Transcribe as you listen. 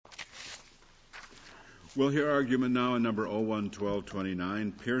We'll hear argument now in number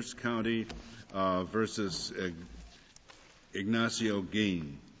 01-1229, Pierce County versus Ignacio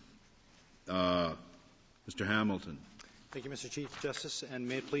Guillen. Mr. Hamilton. Thank you, Mr. Chief Justice, and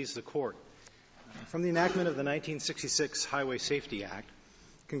may it please the Court. From the enactment of the 1966 Highway Safety Act,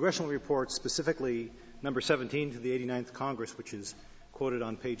 congressional reports, specifically number 17 to the 89th Congress, which is quoted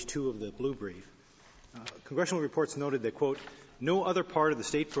on page 2 of the blue brief, congressional reports noted that, quote, no other part of the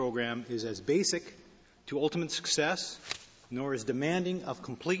state program is as basic to ultimate success, nor as demanding of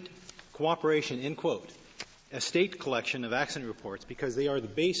complete cooperation, end quote, as state collection of accident reports, because they are the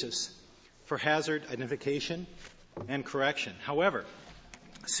basis for hazard identification and correction. However,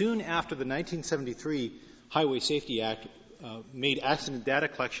 soon after the 1973 Highway Safety Act made accident data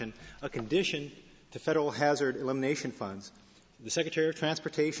collection a condition to federal hazard elimination funds, the Secretary of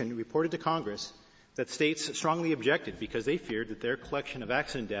Transportation reported to Congress that states strongly objected because they feared that their collection of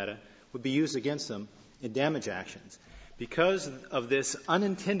accident data would be used against them in damage actions. Because of this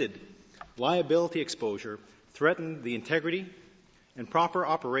unintended liability exposure threatened the integrity and proper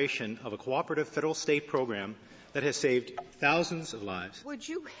operation of a cooperative federal-state program that has saved thousands of lives. Would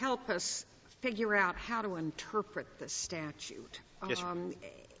you help us figure out how to interpret the statute? Yes,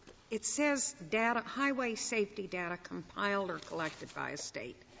 it says highway safety data compiled or collected by a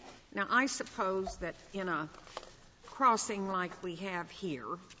state. Now, I suppose that in a crossing like we have here,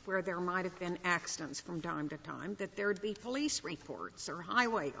 where there might have been accidents from time to time, that there would be police reports or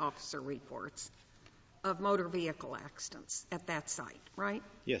highway officer reports of motor vehicle accidents at that site, right?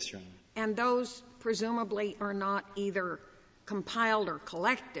 Yes, Your Honor. And those presumably are not either compiled or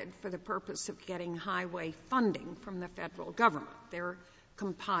collected for the purpose of getting highway funding from the federal government. They're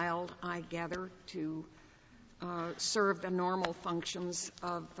compiled, I gather, to serve the normal functions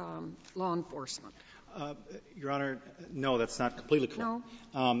of law enforcement. Your Honor, no, that's not completely correct.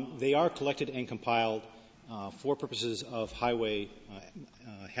 No? They are collected and compiled for purposes of highway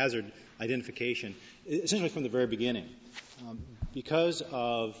hazard identification, essentially from the very beginning. Because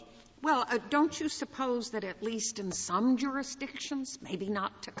of Well, don't you suppose that at least in some jurisdictions, maybe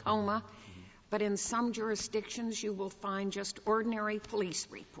not Tacoma, but in some jurisdictions you will find just ordinary police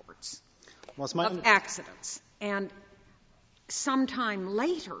reports of accidents. And sometime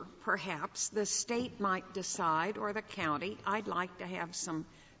later, perhaps, the state might decide, or the county, I'd like to have some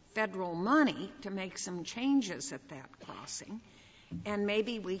federal money to make some changes at that crossing, and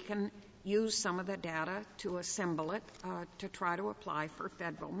maybe we can use some of the data to assemble it to try to apply for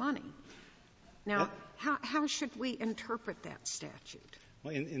federal money. Now, how should we interpret that statute?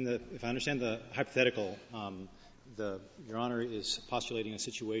 Well, if I understand the hypothetical, Your Honor is postulating a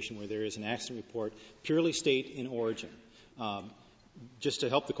situation where there is an accident report purely state in origin. Just to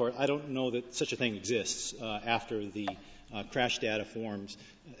help the Court, I don't know that such a thing exists after the crash data forms.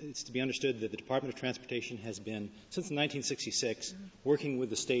 It's to be understood that the Department of Transportation has been, since 1966, working with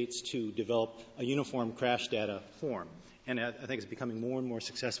the states to develop a uniform crash data form. And I think it's becoming more and more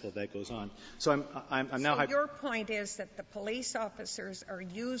successful as that goes on. So I'm now... So your point is that the police officers are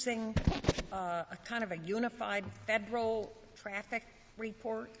using a kind of a unified federal traffic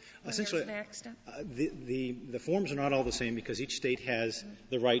report when there's an accident? The forms are not all the same because each state has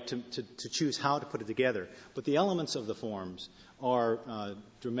the right to choose how to put it together. But the elements of the forms are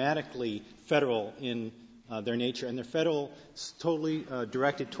dramatically federal in their nature, and they're federal, totally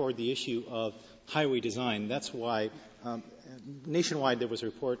directed toward the issue of highway design. That's why nationwide there was a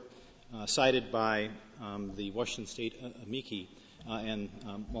report cited by the Washington State amici and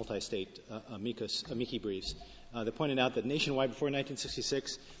multi-state amici briefs that pointed out that nationwide before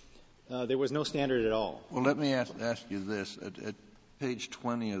 1966 there was no standard at all. Well, let me ask you this. At page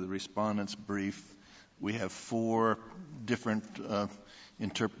 20 of the respondent's brief, we have 4 different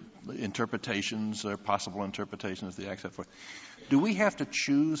interpretations or possible interpretations of the Act. Do we have to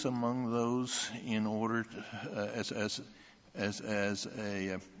choose among those in order to, as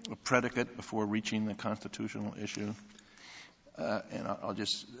a predicate before reaching the constitutional issue? And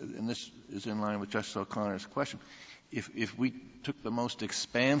this is in line with Justice O'Connor's question. If we took the most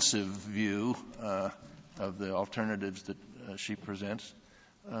expansive view of the alternatives that she presents,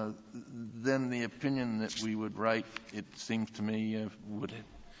 then the opinion that we would write, it seems to me, would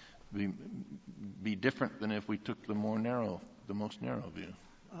be different than if we took the most narrow view.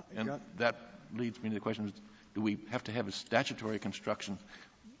 And that leads me to the question, do we have to have a statutory construction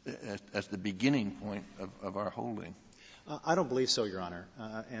as the beginning point of our holding? I don't believe so, Your Honor.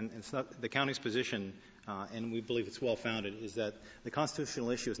 And it's not the county's position, and we believe it's well-founded, is that the constitutional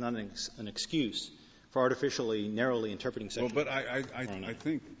issue is not an excuse for artificially narrowly interpreting Section 1. Well, but I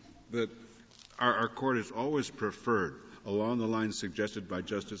think that our court has always preferred along the lines suggested by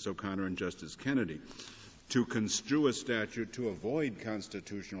Justice O'Connor and Justice Kennedy, to construe a statute to avoid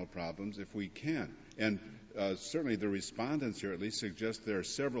constitutional problems if we can. And certainly the respondents here at least suggest there are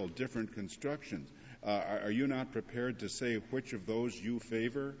several different constructions. Are you not prepared to say which of those you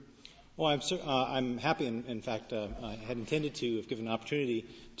favor? Well, I'm happy, and in fact, I had intended to, if given an opportunity,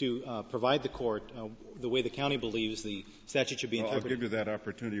 to provide the Court the way the county believes the statute should be interpreted. I'll give you that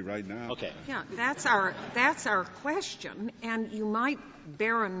opportunity right now. Okay. Yeah, that's our question, and you might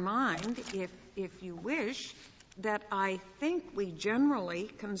bear in mind, if you wish, that I think we generally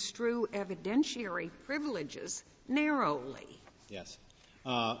construe evidentiary privileges narrowly. Yes.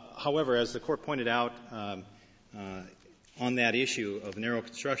 However, as the Court pointed out on that issue of narrow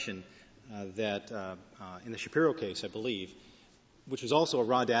construction, that in the Shapiro case, I believe, which was also a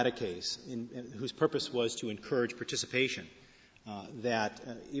raw data case, whose purpose was to encourage participation, that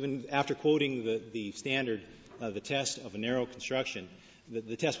even after quoting the standard, the test of a narrow construction,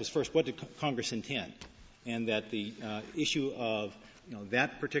 the test was first, what did Congress intend? And that the issue of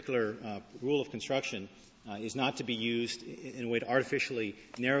that particular rule of construction is not to be used in a way to artificially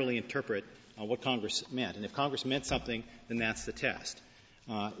narrowly interpret what Congress meant. And if Congress meant something, then that's the test.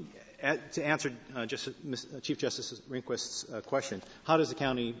 To answer Chief Justice Rehnquist's question, how does the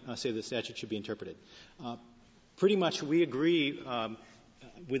county say the statute should be interpreted? Pretty much we agree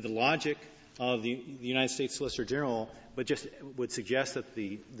with the logic of the United States Solicitor General, but just would suggest that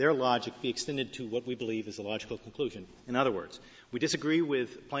their logic be extended to what we believe is the logical conclusion. In other words, we disagree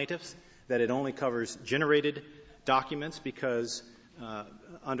with plaintiffs that it only covers generated documents because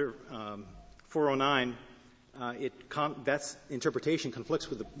under 409, that interpretation conflicts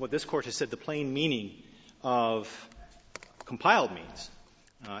with what this Court has said the plain meaning of compiled means,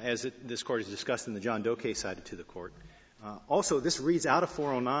 as this Court has discussed in the John Doe case cited to the Court. Also, this reads out of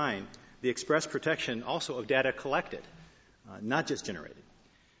 409 the express protection also of data collected, not just generated.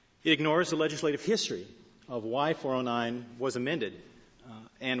 It ignores the legislative history of why 409 was amended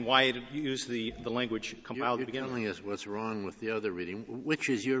and why it used the language compiled to begin with. You're telling us what's wrong with the other reading. Which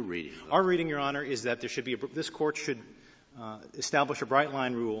is your reading? Our reading, Your Honor, is that there should be this Court should establish a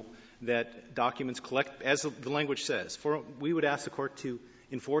bright-line rule that documents collect, as the language says. We would ask the Court to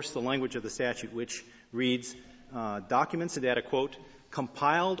enforce the language of the statute, which reads, documents and data, quote,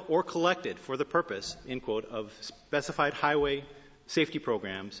 compiled or collected for the purpose, end quote, of specified highway safety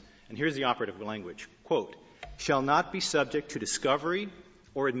programs, and here's the operative language, quote, shall not be subject to discovery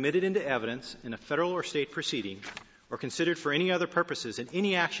or admitted into evidence in a federal or state proceeding or considered for any other purposes in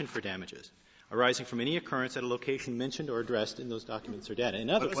any action for damages arising from any occurrence at a location mentioned or addressed in those documents or data. In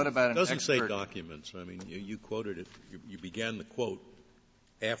other words, what about it doesn't expert? say documents. I mean, you quoted it. You began the quote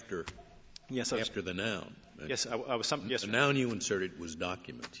after the noun. Yes, I was yes, the noun you inserted was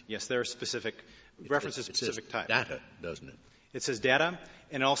documents. Yes, there are specific references to specific type. Data, doesn't it? It says data,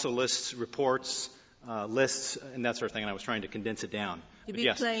 and it also lists reports, lists, and that sort of thing, and I was trying to condense it down. To be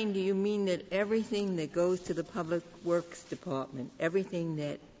yes. plain, do you mean that everything that goes to the Public Works Department, everything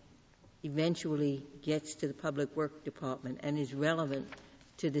that eventually gets to the Public Works Department and is relevant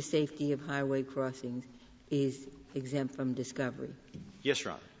to the safety of highway crossings is exempt from discovery? Yes,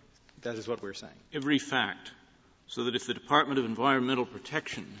 Your Honor. That is what we're saying. Every fact. So that if the Department of Environmental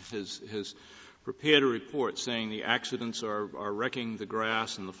Protection has prepared a report saying the accidents are wrecking the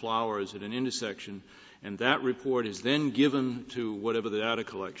grass and the flowers at an intersection, and that report is then given to whatever the data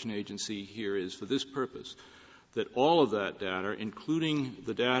collection agency here is for this purpose, that all of that data, including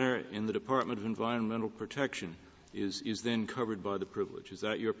the data in the Department of Environmental Protection, is then covered by the privilege. Is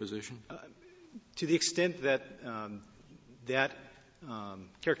that your position? To the extent that that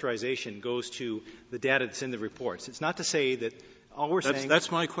characterization goes to the data that's in the reports. It's not to say that all we're saying...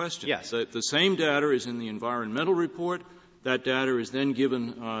 That's my question. Yes. The same data is in the environmental report. That data is then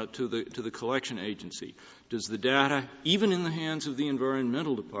given to the collection agency. Does the data, even in the hands of the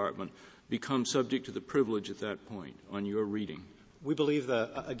Environmental Department, become subject to the privilege at that point on your reading? We believe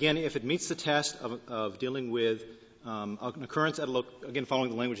that, again, if it meets the test of dealing with an occurrence again, following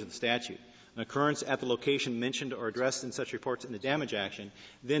the language of the statute, an occurrence at the location mentioned or addressed in such reports in the damage action,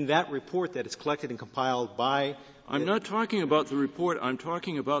 then that report that is collected and compiled by... I'm not talking about the report. I'm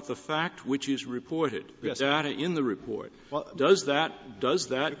talking about the fact which is reported, the yes. data in the report. Well, does that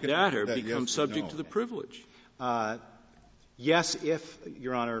data become subject to the privilege? Yes, if,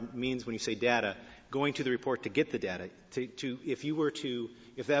 Your Honor, means when you say data, going to the report to get the data.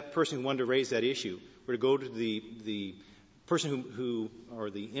 If that person who wanted to raise that issue were to go to the person who or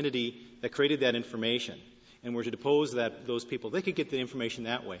the entity that created that information and were to depose those people, they could get the information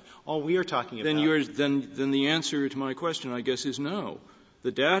that way. All we are talking about... Then the answer to my question, I guess, is no.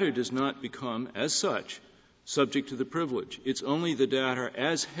 The data does not become, as such, subject to the privilege. It's only the data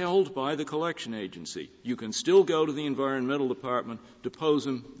as held by the collection agency. You can still go to the environmental department, depose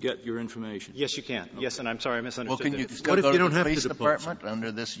them, get your information. Yes, you can. Okay. Yes, and I'm sorry I misunderstood. Well, can you what if go you to don't the have police to department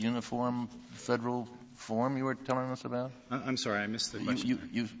under this uniform federal form you were telling us about? I'm sorry, I missed the question.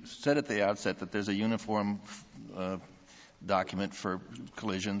 You said at the outset that there's a uniform document for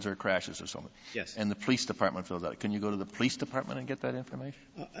collisions or crashes or something. Yes. And the police department fills out. Can you go to the police department and get that information?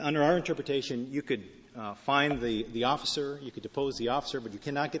 Under our interpretation, you could find the officer, you could depose the officer, but you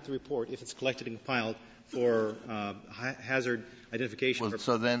cannot get the report if it's collected and compiled for hazard identification. Well,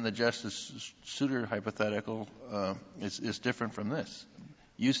 so then the Justice Souter hypothetical is different from this.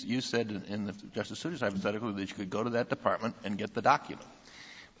 You said in the Justice Souter's hypothetical that you could go to that department and get the document.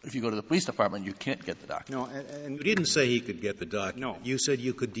 If you go to the police department, you can't get the document. No, and you didn't say he could get the document. No. You said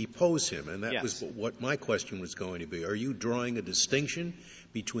you could depose him, and that Yes. was what my question was going to be. Are you drawing a distinction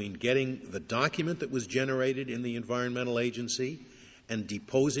between getting the document that was generated in the environmental agency and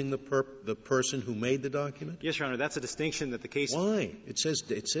deposing the person who made the document? Yes, Your Honor, that's a distinction that the case. Why? It says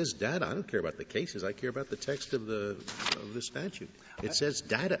data. I don't care about the cases. I care about the text of the statute. It says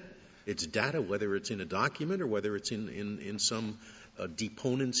data. It's data, whether it's in a document or whether it's in some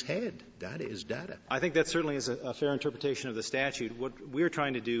deponent's head. Data is data. I think that certainly is a fair interpretation of the statute. What we're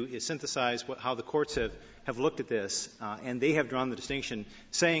trying to do is synthesize how the courts have looked at this, and they have drawn the distinction,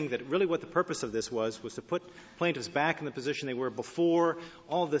 saying that really what the purpose of this was to put plaintiffs back in the position they were before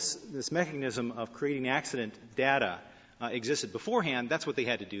all this mechanism of creating accident data existed. Beforehand, that's what they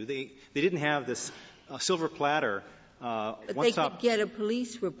had to do. They didn't have this silver platter. But they could get a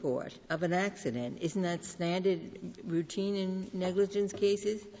police report of an accident. Isn't that standard routine in negligence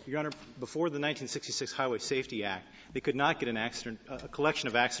cases? Your Honor, before the 1966 Highway Safety Act, they could not get a collection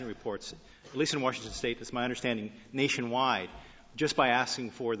of accident reports, at least in Washington State, that's my understanding, nationwide, just by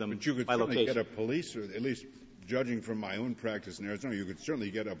asking for them but you could by certainly location. get a police, or at least judging from my own practice in Arizona, you could certainly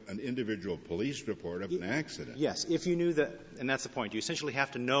get an individual police report of an accident. Yes, if you knew that, and that's the point. You essentially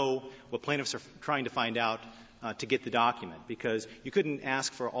have to know what plaintiffs are trying to find out to get the document, because you couldn't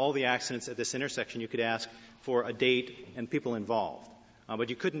ask for all the accidents at this intersection. You could ask for a date and people involved. But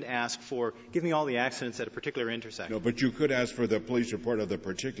you couldn't ask for, give me all the accidents at a particular intersection. No, but you could ask for the police report of the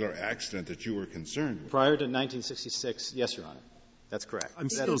particular accident that you were concerned with. Prior to 1966, yes, Your Honor. That's correct. I'm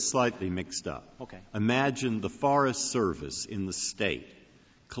still slightly mixed up. Okay. Imagine the Forest Service in the state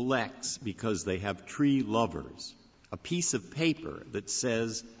collects, because they have tree lovers, a piece of paper that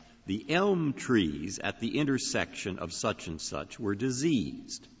says the elm trees at the intersection of such and such were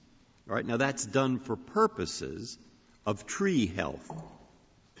diseased. All right, now that's done for purposes of tree health.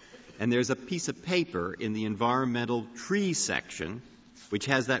 And there's a piece of paper in the environmental tree section which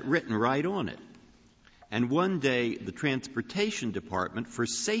has that written right on it. And one day the Transportation Department, for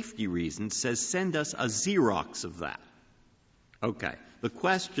safety reasons, says, send us a Xerox of that. Okay. The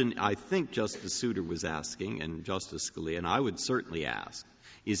question I think Justice Souter was asking, and Justice Scalia, and I would certainly ask,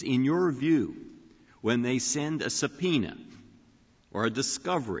 is, in your view, when they send a subpoena or a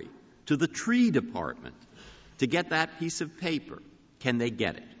discovery to the tree department to get that piece of paper, can they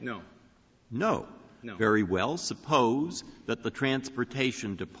get it? No. No. No. Very well. Suppose that the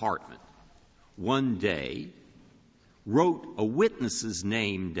Transportation Department one day wrote a witness's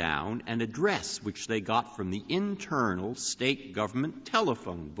name down and address which they got from the internal state government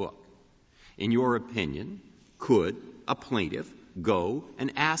telephone book. In your opinion, could a plaintiff go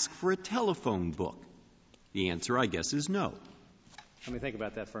and ask for a telephone book? The answer, I guess, is no. Let me think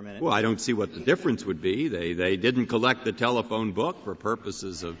about that for a minute. Well, I don't see what the difference would be. They didn't collect the telephone book for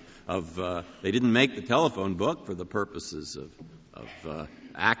purposes they didn't make the telephone book for the purposes of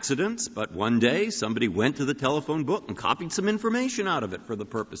accidents, but one day somebody went to the telephone book and copied some information out of it for the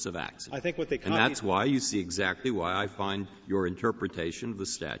purpose of accidents. I think what they copied... And that's why you see exactly why I find your interpretation of the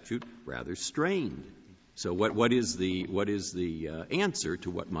statute rather strained. So what is the answer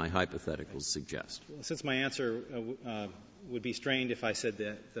to what my hypotheticals suggest? Well, since my answer would be strained if I said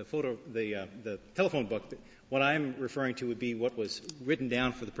that the telephone book, what I'm referring to would be what was written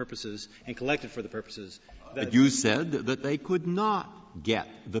down for the purposes and collected for the purposes. But you said that they could not get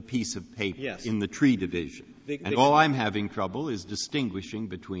the piece of paper in the tree division. And all I'm having trouble is distinguishing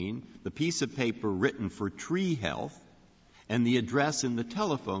between the piece of paper written for tree health and the address in the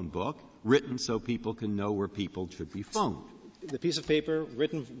telephone book written so people can know where people should be phoned. The piece of paper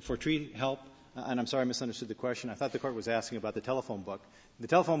written for tree health, and I'm sorry I misunderstood the question. I thought the Court was asking about the telephone book. The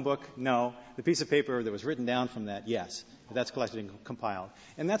telephone book, no. The piece of paper that was written down from that, yes. That's collected and compiled.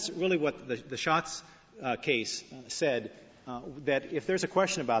 And that's really what the Schatz case said, that if there's a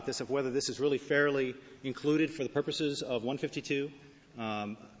question about this, of whether this is really fairly included for the purposes of 152,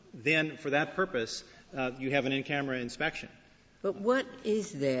 then for that purpose, you have an in-camera inspection. But what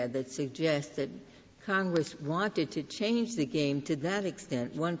is there that suggests that Congress wanted to change the game to that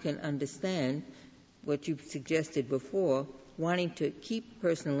extent? One can understand what you've suggested before, wanting to keep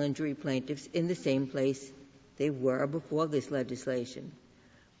personal injury plaintiffs in the same place they were before this legislation.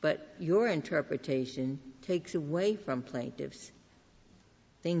 But your interpretation takes away from plaintiffs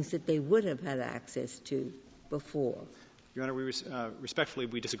things that they would have had access to before. Your Honor, respectfully,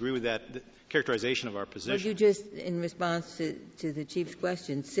 we disagree with that characterization of our position. Well, you just, in response to the Chief's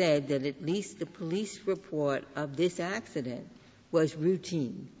question, said that at least the police report of this accident was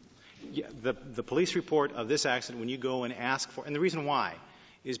routine. Yeah, the police report of this accident, when you go and ask for, and the reason why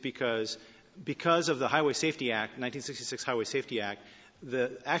is because of the Highway Safety Act, 1966 Highway Safety Act,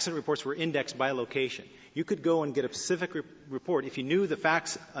 the accident reports were indexed by location. You could go and get a specific report if you knew the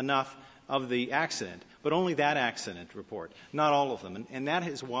facts enough of the accident, but only that accident report, not all of them. And that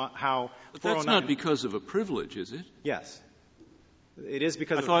is how... But that's not because of a privilege, is it? Yes. It is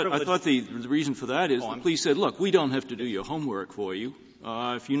because of a privilege. I thought the reason for that is the police said, look, we don't have to do your homework for you.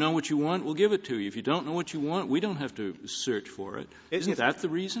 If you know what you want, we'll give it to you. If you don't know what you want, we don't have to search for it. Isn't that the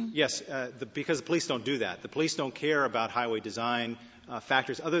reason? Yes, because the police don't do that. The police don't care about highway design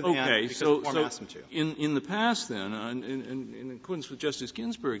factors other than because the form asks them to. In the past, then, in accordance with Justice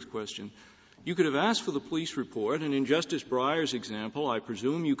Ginsburg's question, you could have asked for the police report, and in Justice Breyer's example, I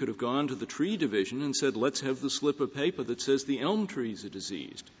presume you could have gone to the tree division and said, let's have the slip of paper that says the elm trees are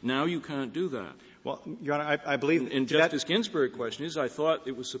diseased. Now you can't do that. Well, Your Honor, I believe... And Justice Ginsburg's question is, I thought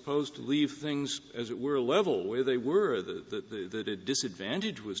it was supposed to leave things, as it were, level where they were, that a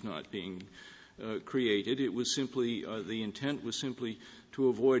disadvantage was not being created. It was simply, the intent was simply to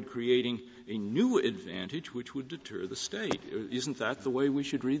avoid creating a new advantage which would deter the state. Isn't that the way we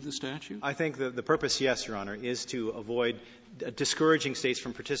should read the statute? I think the purpose, yes, Your Honor, is to avoid discouraging states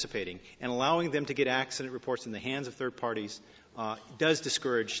from participating. And allowing them to get accident reports in the hands of third parties does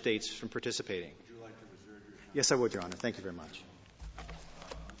discourage states from participating. Would you like to reserve your time? Yes, I would, Your Honor. Thank you very much.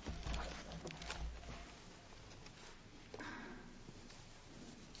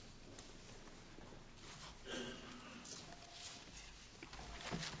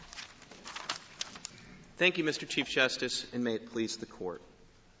 Thank you, Mr. Chief Justice, and may it please the Court.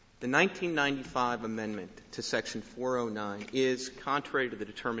 The 1995 amendment to Section 409 is, contrary to the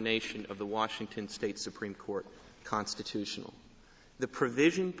determination of the Washington State Supreme Court, constitutional. The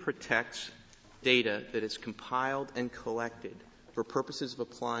provision protects data that is compiled and collected for purposes of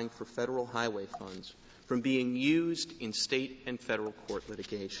applying for federal highway funds from being used in state and federal court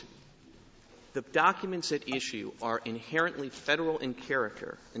litigation. The documents at issue are inherently federal in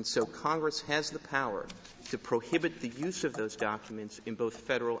character, and so Congress has the power to prohibit the use of those documents in both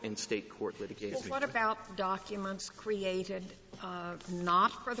federal and state court litigation. Well, what about documents created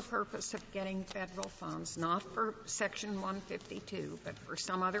not for the purpose of getting federal funds, not for Section 152, but for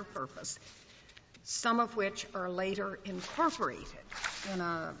some other purpose, some of which are later incorporated in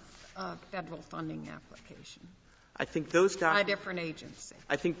a federal funding application? I think those by different agencies.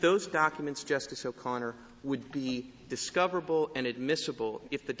 I think those documents, Justice O'Connor, would be discoverable and admissible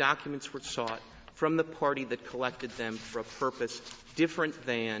if the documents were sought from the party that collected them for a purpose different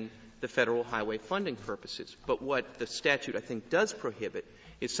than the federal highway funding purposes. But what the statute, I think, does prohibit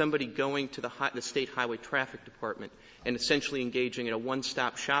is somebody going to the state highway traffic department and essentially engaging in a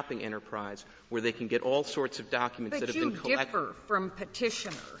one-stop shopping enterprise where they can get all sorts of documents that have been collected. But you differ from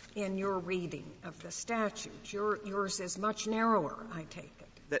petitioner in your reading of the statute. Yours is much narrower, I take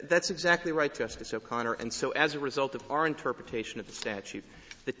it. That's exactly right, Justice O'Connor. And so as a result of our interpretation of the statute,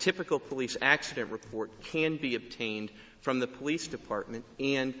 the typical police accident report can be obtained from the police department,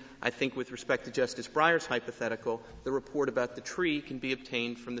 and I think with respect to Justice Breyer's hypothetical, the report about the tree can be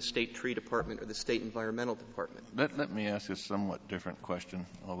obtained from the state tree department or the state environmental department. Let me ask a somewhat different question,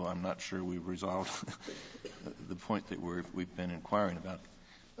 although I'm not sure we've resolved the point that we've been inquiring about.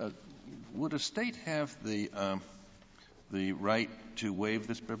 Would a state have the right to waive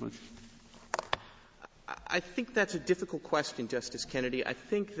this privilege? I think that's a difficult question, Justice Kennedy. I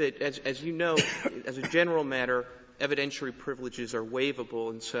think that, as you know, as a general matter, evidentiary privileges are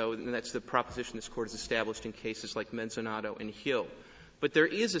waivable, and that's the proposition this Court has established in cases like Menzonato and Hill. But there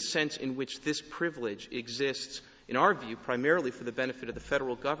is a sense in which this privilege exists, in our view, primarily for the benefit of the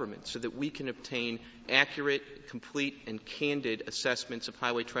federal government, so that we can obtain accurate, complete, and candid assessments of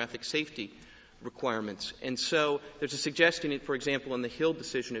highway traffic safety requirements. And so there's a suggestion, for example, in the Hill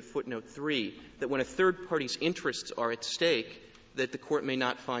decision at footnote 3, that when a third party's interests are at stake, that the Court may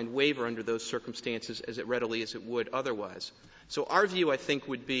not find waiver under those circumstances as readily as it would otherwise. So our view, I think,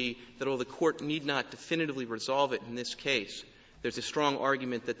 would be that although the Court need not definitively resolve it in this case, there's a strong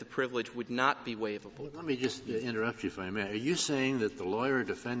argument that the privilege would not be waivable. Let me just interrupt you if I may. Are you saying that the lawyer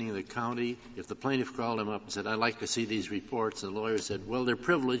defending the county, if the plaintiff called him up and said, I'd like to see these reports, and the lawyer said, well, they're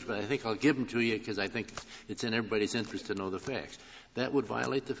privileged, but I think I'll give them to you because I think it's in everybody's interest to know the facts, that would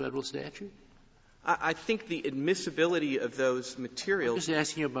violate the federal statute? I think the admissibility of those materials — I'm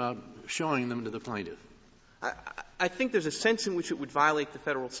just asking about showing them to the plaintiff. I think there's a sense in which it would violate the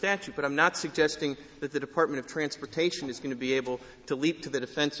federal statute, but I'm not suggesting that the Department of Transportation is going to be able to leap to the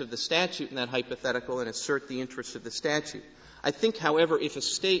defense of the statute in that hypothetical and assert the interests of the statute. I think, however, if a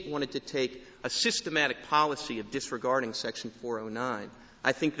state wanted to take a systematic policy of disregarding Section 409,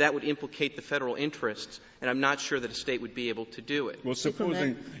 I think that would implicate the federal interests, and I'm not sure that a state would be able to do it. Well,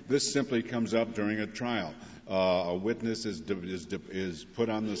 supposing this simply comes up during a trial. A witness is put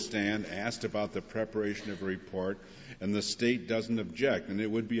on the stand, asked about the preparation of a report, and the state doesn't object, and it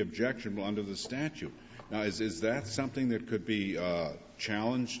would be objectionable under the statute. Now, is that something that could be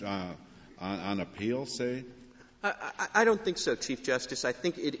challenged on appeal, say? I don't think so, Chief Justice. I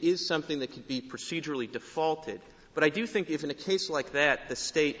think it is something that could be procedurally defaulted. But I do think if in a case like that the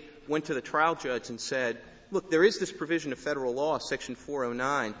state went to the trial judge and said, look, there is this provision of federal law, Section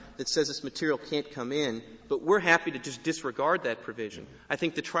 409, that says this material can't come in, but we're happy to just disregard that provision. I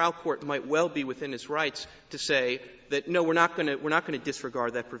think the trial court might well be within its rights to say that, no, we're not going to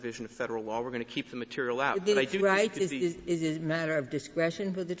disregard that provision of federal law. We're going to keep the material out. But I do think is it a matter of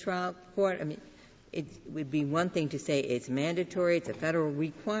discretion for the trial court? I mean, it would be one thing to say it's mandatory, it's a federal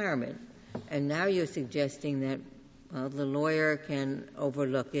requirement, and now you're suggesting that the lawyer can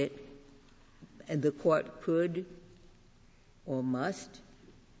overlook it, and the court could or must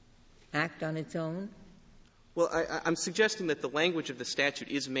act on its own? Well, I'm suggesting that the language of the statute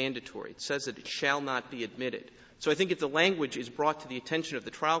is mandatory. It says that it shall not be admitted. So I think if the language is brought to the attention of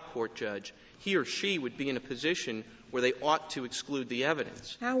the trial court judge, he or she would be in a position where they ought to exclude the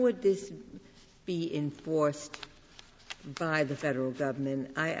evidence. How would this be enforced by the federal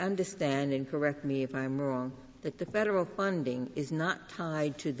government? I understand, and correct me if I'm wrong, that the federal funding is not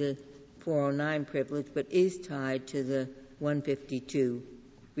tied to the 409 privilege, but is tied to the 152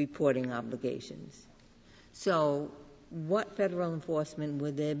 reporting obligations. So what federal enforcement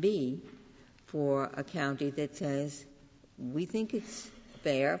would there be for a county that says, we think it's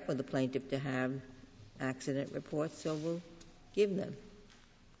fair for the plaintiff to have accident reports, so we'll give them?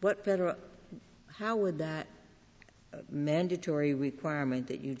 How would that mandatory requirement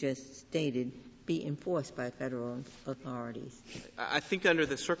that you just stated be enforced by federal authorities? I think under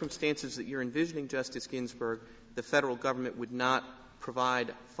the circumstances that you're envisioning, Justice Ginsburg, the federal government would not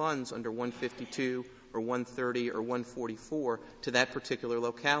provide funds under 152 or 130 or 144 to that particular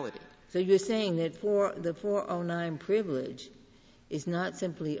locality. So you're saying that the 409 privilege is not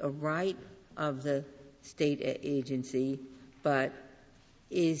simply a right of the state agency, but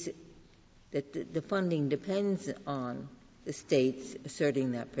is that the funding depends on the states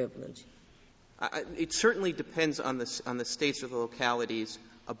asserting that privilege? It certainly depends on the states or the localities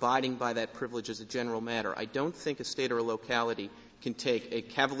abiding by that privilege as a general matter. I don't think a state or a locality can take a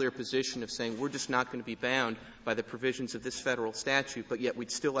cavalier position of saying we're just not going to be bound by the provisions of this federal statute, but yet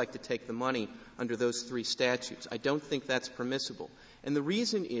we'd still like to take the money under those three statutes. I don't think that's permissible. And the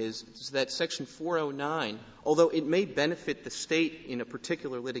reason is that Section 409, although it may benefit the state in a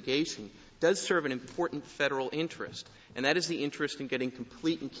particular litigation, does serve an important federal interest, and that is the interest in getting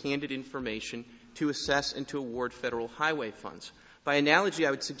complete and candid information to assess and to award federal highway funds. By analogy,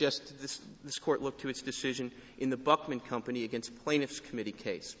 I would suggest this Court look to its decision in the Buckman Company against Plaintiffs' Committee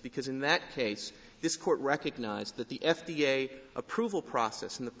case, because in that case, this Court recognized that the FDA approval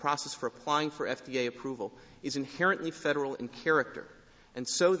process and the process for applying for FDA approval is inherently federal in character. And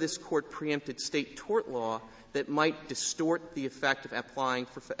so this Court preempted state tort law that might distort the effect of applying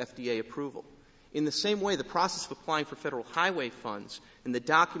for FDA approval. In the same way, the process of applying for federal highway funds and the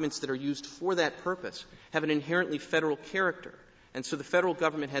documents that are used for that purpose have an inherently federal character. And so the federal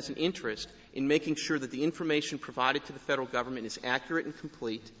government has an interest in making sure that the information provided to the federal government is accurate and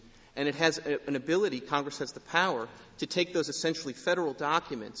complete, and it has an ability, Congress has the power, to take those essentially federal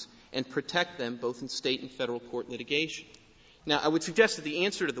documents and protect them both in state and federal court litigation. Now, I would suggest that the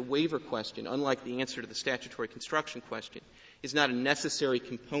answer to the waiver question, unlike the answer to the statutory construction question, is not a necessary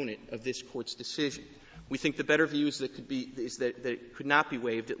component of this Court's decision. We think the better view is that it could not be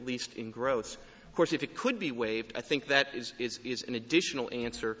waived, at least in gross. Of course, if it could be waived, I think that is an additional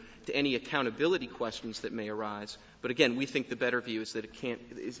answer to any accountability questions that may arise. But again, we think the better view is that it can't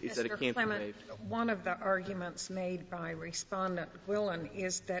be waived. One of the arguments made by Respondent Guillen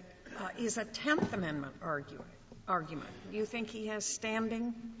is that is a Tenth Amendment argument. Do you think he has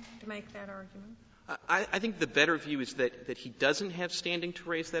standing to make that argument? I think the better view is that he doesn't have standing to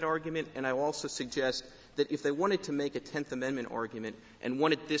raise that argument, and I also suggest that if they wanted to make a Tenth Amendment argument and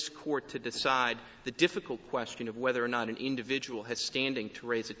wanted this Court to decide the difficult question of whether or not an individual has standing to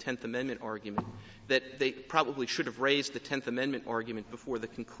raise a Tenth Amendment argument, that they probably should have raised the Tenth Amendment argument before the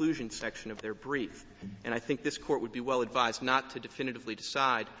conclusion section of their brief. And I think this Court would be well advised not to definitively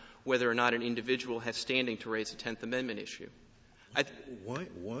decide whether or not an individual has standing to raise a Tenth Amendment issue.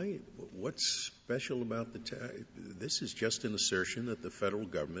 What's special about this is just an assertion that the federal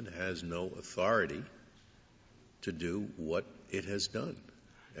government has no authority to do what it has done.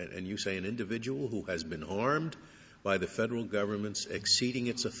 And you say an individual who has been harmed by the federal government's exceeding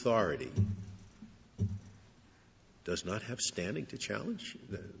its authority does not have standing to challenge?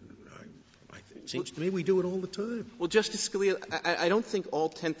 It seems to me we do it all the time. Well, Justice Scalia, I don't think all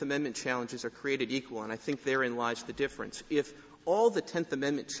Tenth Amendment challenges are created equal, and I think therein lies the difference. If all the Tenth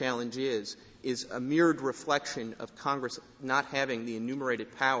Amendment challenge is a mirrored reflection of Congress not having the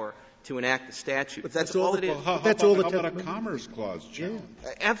enumerated power to enact the statute. But that's all it is. How about a Commerce Clause challenge?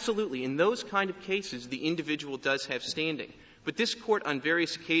 Absolutely. In those kind of cases, the individual does have standing. But this Court on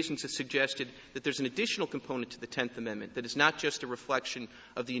various occasions has suggested that there's an additional component to the Tenth Amendment that is not just a reflection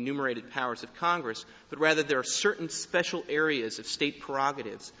of the enumerated powers of Congress, but rather there are certain special areas of state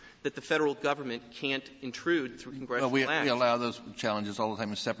prerogatives that the federal government can't intrude through congressional action. We allow those challenges all the time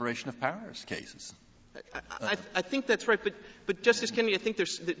in separation of powers cases. I think that's right, but Justice Kennedy, I think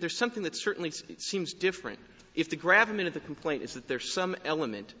there's something that certainly seems different. If the gravamen of the complaint is that there's some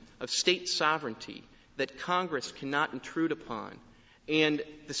element of state sovereignty that Congress cannot intrude upon, and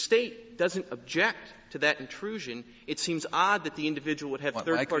the state doesn't object to that intrusion, it seems odd that the individual would have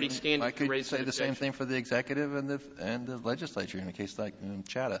third-party standing to raise that objection. Why could you say the same thing for the executive and the legislature in a case like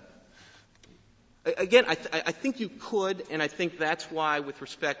Chatham? Again, I think you could, and I think that's why, with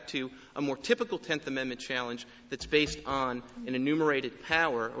respect to a more typical Tenth Amendment challenge that's based on an enumerated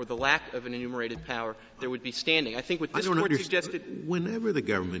power or the lack of an enumerated power, there would be standing. I think what this Court suggested — Whenever the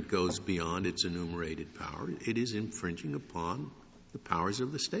government goes beyond its enumerated power, it is infringing upon the powers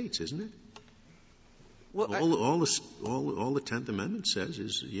of the states, isn't it? Well, all the Tenth Amendment says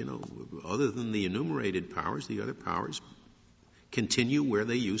is, other than the enumerated powers, the other powers continue where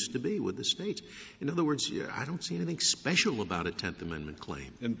they used to be with the states. In other words, I don't see anything special about a Tenth Amendment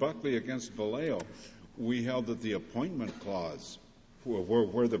claim. In Buckley against Vallejo, we held that the appointment clause,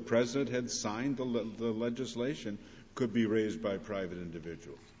 where the president had signed the legislation, could be raised by private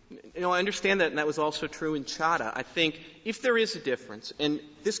individuals. I understand that, and that was also true in Chadha. I think if there is a difference, and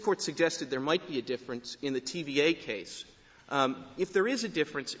this Court suggested there might be a difference in the TVA case, if there is a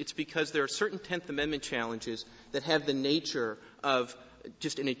difference, it's because there are certain Tenth Amendment challenges that have the nature of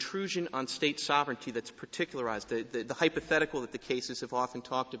just an intrusion on state sovereignty that's particularized. The hypothetical that the cases have often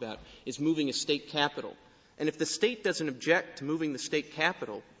talked about is moving a state capital. And if the state doesn't object to moving the state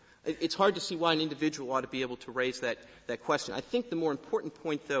capital, it's hard to see why an individual ought to be able to raise that question. I think the more important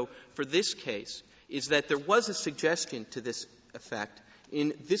point, though, for this case is that there was a suggestion to this effect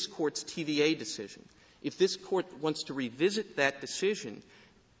in this Court's TVA decision. If this Court wants to revisit that decision,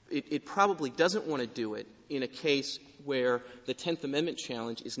 it probably doesn't want to do it in a case where the Tenth Amendment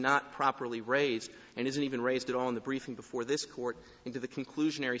challenge is not properly raised and isn't even raised at all in the briefing before this Court into the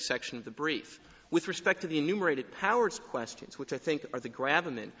conclusionary section of the brief. With respect to the enumerated powers questions, which I think are the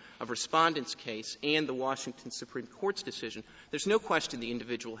gravamen of Respondent's case and the Washington Supreme Court's decision, there's no question the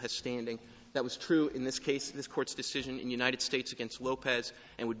individual has standing. That was true in this case, this Court's decision in United States against Lopez,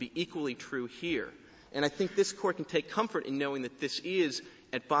 and would be equally true here. And I think this Court can take comfort in knowing that this is,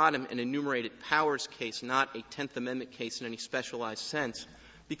 at bottom, an enumerated powers case, not a Tenth Amendment case in any specialized sense,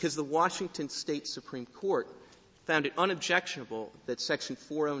 because the Washington State Supreme Court found it unobjectionable that Section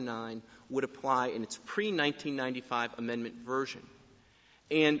 409 would apply in its pre-1995 amendment version.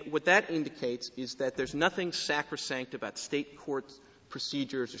 And what that indicates is that there's nothing sacrosanct about state court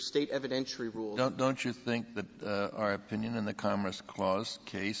procedures or state evidentiary rules. Don't you think that our opinion in the Commerce Clause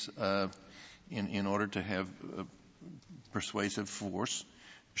case, in order to have persuasive force,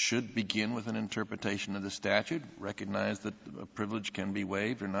 should begin with an interpretation of the statute, recognize that a privilege can be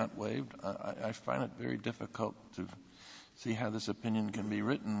waived or not waived? I find it very difficult to see how this opinion can be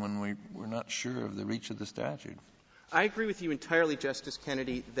written when we're not sure of the reach of the statute. I agree with you entirely, Justice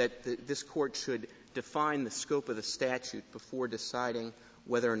Kennedy, that this Court should define the scope of the statute before deciding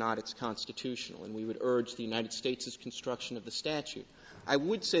whether or not it's constitutional, and we would urge the United States' construction of the statute. I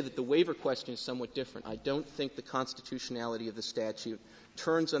would say that the waiver question is somewhat different. I don't think the constitutionality of the statute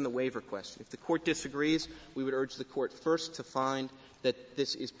turns on the waiver question. If the Court disagrees, we would urge the Court first to find that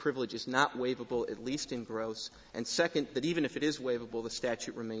this privilege is not waivable, at least in gross, and second, that even if it is waivable, the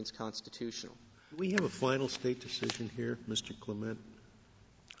statute remains constitutional. Do we have a final State decision here, Mr. Clement?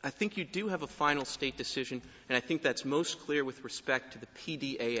 I think you do have a final State decision, and I think that's most clear with respect to the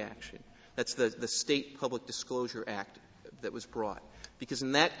PDA action. That's the State Public Disclosure Act that was brought. Because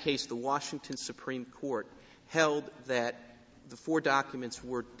in that case, the Washington Supreme Court held that the 4 documents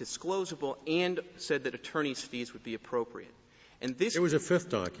were disclosable and said that attorney's fees would be appropriate. And this there was a 5th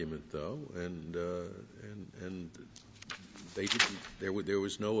document, though, and they didn't. There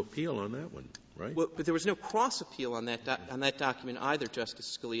was no appeal on that one, right? Well, but there was no cross appeal on that document either,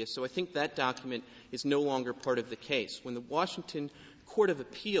 Justice Scalia. So I think that document is no longer part of the case. When the Washington Court of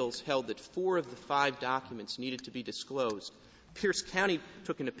Appeals held that 4 of the 5 documents needed to be disclosed, Pierce County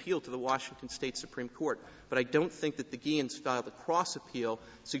took an appeal to the Washington State Supreme Court, but I don't think that the Guillens filed a cross appeal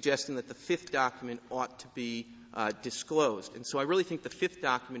suggesting that the 5th document ought to be disclosed. And so I really think the 5th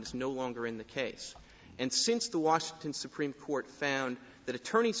document is no longer in the case. And since the Washington Supreme Court found that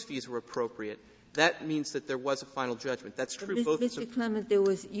attorney's fees were appropriate, that means that there was a final judgment. That's true both. Mr. Clement,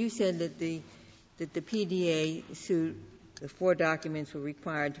 you said that the PDA suit, the 4 documents were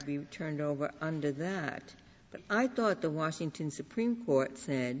required to be turned over under that. But I thought the Washington Supreme Court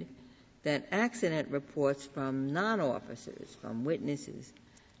said that accident reports from non-officers, from witnesses,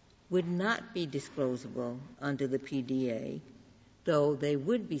 would not be disclosable under the PDA, though they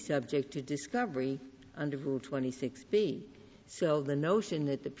would be subject to discovery under Rule 26B. So the notion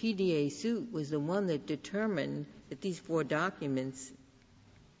that the PDA suit was the one that determined that these 4 documents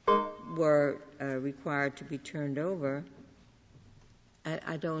were required to be turned over,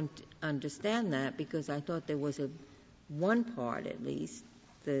 I don't understand that, because I thought there was one part, at least,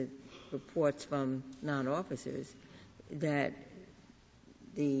 the reports from non-officers, that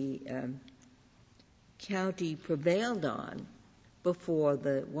the county prevailed on before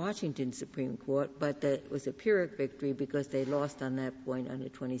the Washington Supreme Court, but that it was a Pyrrhic victory because they lost on that point under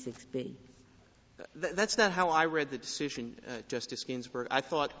 26B. That's not how I read the decision, Justice Ginsburg.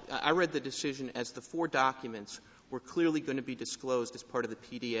 I read the decision as the 4 documents were clearly going to be disclosed as part of the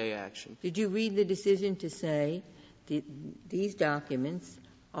PDA action. Did you read the decision to say these documents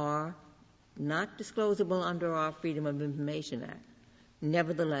are not disclosable under our Freedom of Information Act?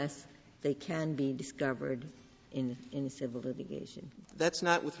 Nevertheless, they can be discovered in a civil litigation. That's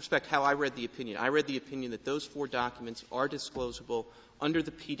not with respect how I read the opinion. I read the opinion that those 4 documents are disclosable under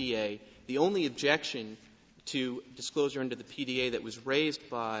the PDA. The only objection to disclosure under the PDA that was raised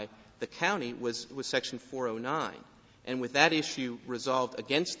by the county was Section 409. And with that issue resolved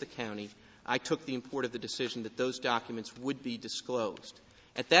against the county, I took the import of the decision that those documents would be disclosed.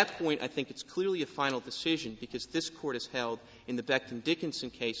 At that point, I think it's clearly a final decision because this Court has held in the Becton-Dickinson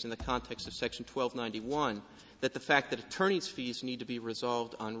case in the context of Section 1291 that the fact that attorney's fees need to be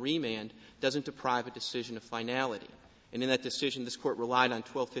resolved on remand doesn't deprive a decision of finality. And in that decision, this Court relied on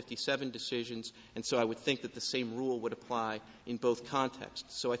 1257 decisions, and so I would think that the same rule would apply in both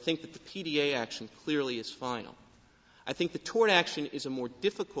contexts. So I think that the PDA action clearly is final. I think the tort action is a more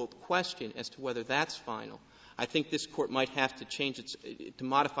difficult question as to whether that's final. I think this Court might have to to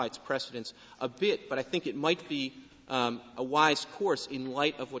modify its precedents a bit, but I think it might be a wise course in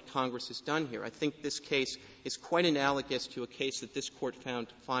light of what Congress has done here. I think this case is quite analogous to a case that this Court found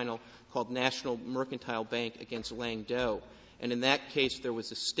final called National Mercantile Bank against Langdo. And in that case, there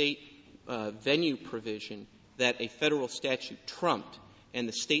was a state venue provision that a federal statute trumped, and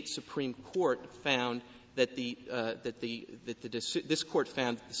the state Supreme Court found that this Court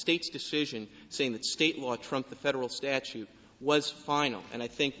found that the state's decision saying that state law trumped the federal statute was final. And I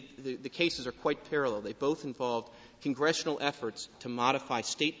think the cases are quite parallel. They both involved congressional efforts to modify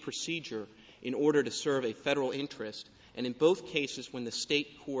state procedure in order to serve a federal interest. And in both cases, when the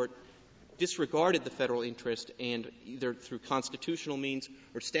state court disregarded the federal interest and either through constitutional means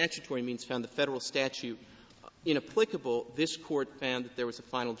or statutory means found the federal statute inapplicable, this Court found that there was a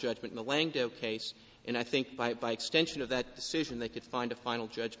final judgment in the Langdo case, and I think by extension of that decision they could find a final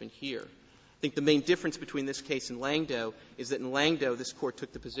judgment here. I think the main difference between this case and Langdo is that in Langdo this Court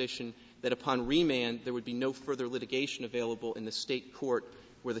took the position that upon remand there would be no further litigation available in the state court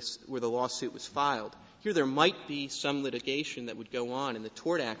where the lawsuit was filed. Here there might be some litigation that would go on in the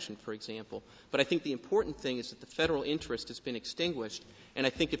tort action, for example, but I think the important thing is that the federal interest has been extinguished, and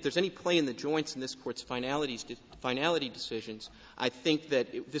I think if there's any play in the joints in this Court's finality decisions, I think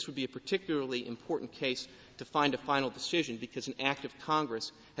that this would be a particularly important case to find a final decision because an act of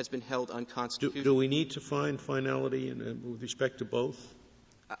Congress has been held unconstitutional. Do we need to find finality with respect to both?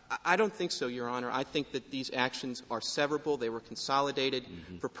 I don't think so, Your Honor. I think that these actions are severable. They were consolidated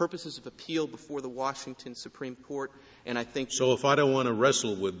for purposes of appeal before the Washington Supreme Court, and I think... So if I don't want to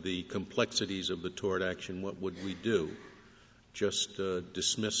wrestle with the complexities of the tort action, what would we do? just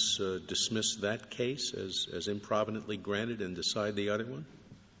dismiss that case as improvidently granted and decide the other one?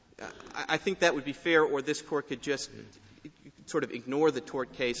 I think that would be fair, or this Court could just sort of ignore the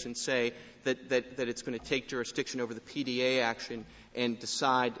tort case and say that it's going to take jurisdiction over the PDA action and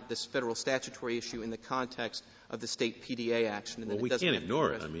decide this Federal statutory issue in the context of the State PDA action. And well, we can't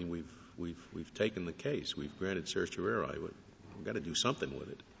ignore it. I mean, we've taken the case. We've granted certiorari. We've got to do something with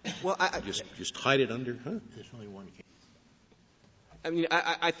it. Well, just hide it under, There's only one case. I mean,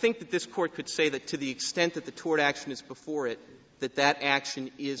 I think that this Court could say that to the extent that the tort action is before it, that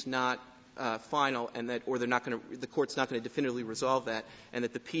action is not final, and that, or the Court's not going to definitively resolve that, and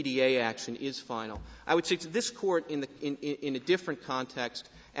that the PDA action is final. I would say to this Court, in a different context,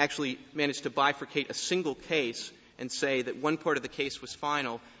 actually managed to bifurcate a single case and say that one part of the case was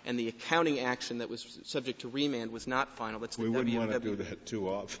final and the accounting action that was subject to remand was not final. That's the we wouldn't want to do that too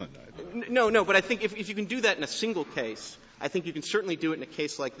often. No, but I think if you can do that in a single case, I think you can certainly do it in a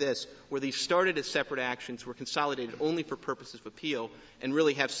case like this, where these started as separate actions, were consolidated only for purposes of appeal, and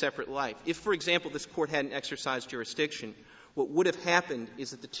really have separate life. If, for example, this Court hadn't exercised jurisdiction, what would have happened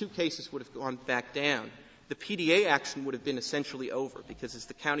is that the two cases would have gone back down. The PDA action would have been essentially over, because as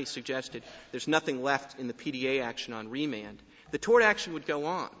the county suggested, there's nothing left in the PDA action on remand. The tort action would go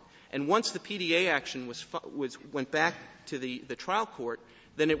on. And once the PDA action went back to the trial court,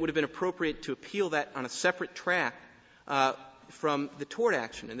 then it would have been appropriate to appeal that on a separate track from the tort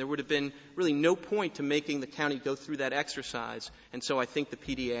action. And there would have been really no point to making the county go through that exercise. And so I think the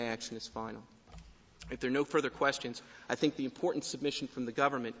PDA action is final. If there are no further questions, I think the important submission from the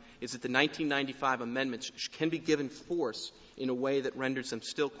government is that the 1995 amendments can be given force in a way that renders them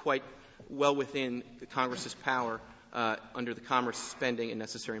still quite well within the Congress's power under the Commerce Spending and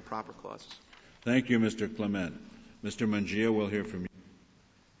Necessary and Proper clauses. Thank you, Mr. Clement. Mr. Mungia, we'll hear from you.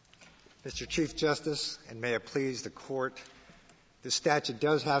 Mr. Chief Justice, and may it please the Court, the statute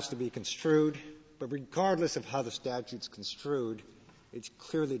does have to be construed, but regardless of how the statute's construed, it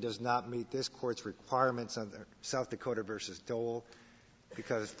clearly does not meet this Court's requirements under South Dakota versus Dole,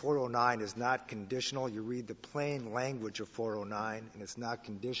 because 409 is not conditional. You read the plain language of 409, and it's not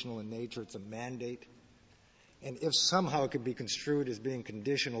conditional in nature. It's a mandate. And if somehow it could be construed as being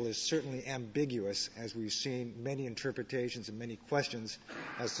conditional, it's certainly ambiguous, as we've seen many interpretations and many questions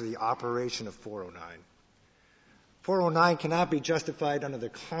as to the operation of 409. 409 cannot be justified under the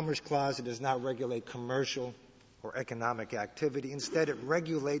Commerce Clause. It does not regulate commercial or economic activity. Instead, it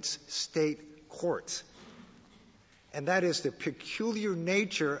regulates state courts. And that is the peculiar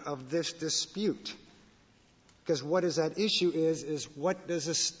nature of this dispute. Because what is at issue is what does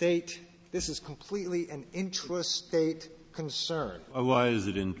a state — this is completely an intrastate concern. Why is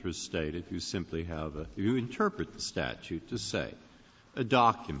it intrastate if you simply have if you interpret the statute to say a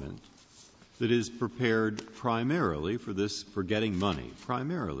document that is prepared primarily for getting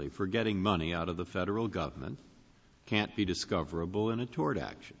money out of the federal government can't be discoverable in a tort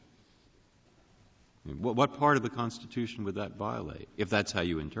action? I mean, what part of the Constitution would that violate, if that's how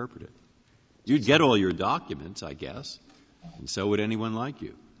you interpret it? You'd get all your documents, I guess, and so would anyone like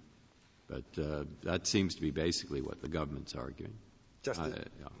you. But that seems to be basically what the government's arguing.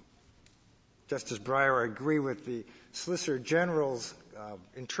 Justice Breyer, I agree with the Solicitor General's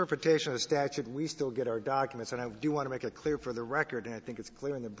interpretation of the statute. We still get our documents, and I do want to make it clear for the record, and I think it's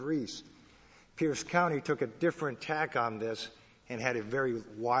clear in the briefs. Pierce County took a different tack on this and had a very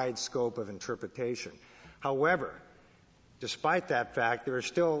wide scope of interpretation. However, despite that fact, there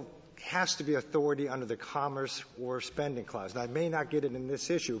still has to be authority under the Commerce or Spending Clause. Now, I may not get it in this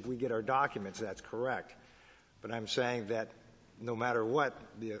issue. If we get our documents, that's correct. But I'm saying that no matter what,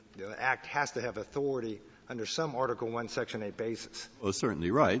 the Act has to have authority under some Article I, Section 8 basis. Well,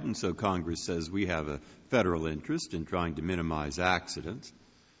 certainly right. And so Congress says we have a federal interest in trying to minimize accidents.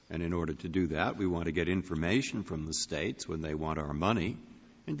 And in order to do that, we want to get information from the states when they want our money.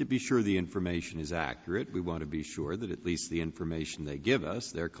 And to be sure the information is accurate, we want to be sure that at least the information they give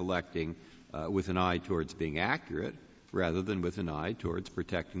us, they're collecting with an eye towards being accurate rather than with an eye towards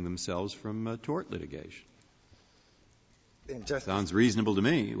protecting themselves from tort litigation. Sounds reasonable to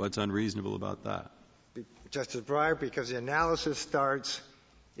me. What's unreasonable about that? Justice Breyer, because the analysis starts,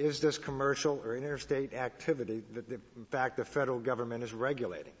 is this commercial or interstate activity that, in fact, the federal government is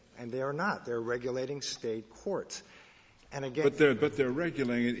regulating? And they are not. They're regulating state courts. And again, but they're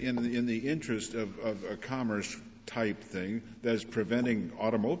regulating it in the interest of a commerce type thing that is preventing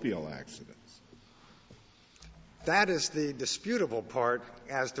automobile accidents. That is the disputable part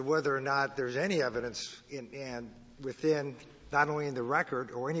as to whether or not there's any evidence within not only in the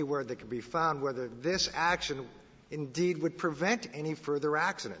record or anywhere that can be found whether this action indeed would prevent any further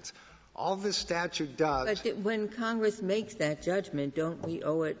accidents. All this statute does. But when Congress makes that judgment, don't we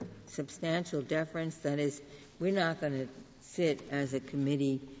owe it substantial deference? That is, we're not going to sit as a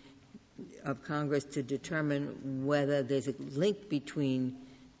committee of Congress to determine whether there's a link between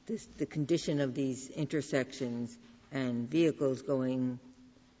the condition of these intersections and vehicles going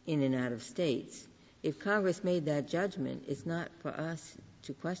in and out of states. If Congress made that judgment, it's not for us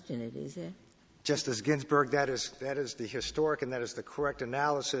to question it, is it? Justice Ginsburg, that is the historic and that is the correct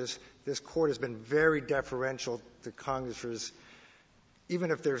analysis. This Court has been very deferential to Congress's,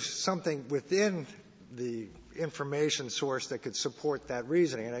 even if there's something within the information source that could support that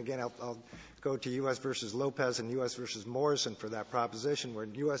reasoning. And again, I'll go to U.S. versus Lopez and U.S. versus Morrison for that proposition, where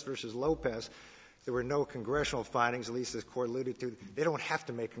in U.S. versus Lopez, there were no congressional findings, at least this Court alluded to. They don't have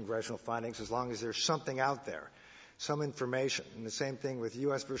to make congressional findings as long as there's something out there, some information. And the same thing with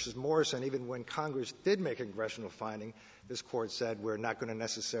U.S. versus Morrison. Even when Congress did make a congressional finding, this Court said we're not going to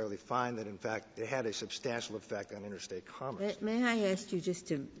necessarily find that, in fact, it had a substantial effect on interstate commerce. May I ask you just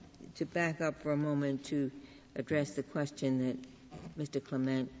to back up for a moment to address the question that Mr.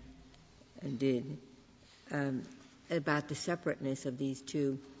 Clement did about the separateness of these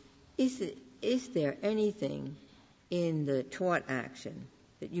two? Is there anything in the tort action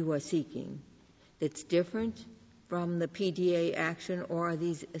that you are seeking that's different from the PDA action, or are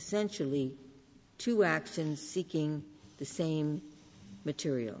these essentially two actions seeking the same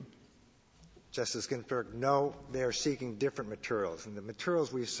material? Justice Ginsburg, no, they are seeking different materials. And the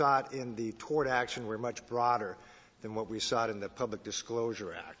materials we sought in the tort action were much broader than what we sought in the Public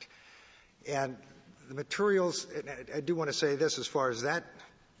Disclosure Act. And the materials, I do want to say this as far as that,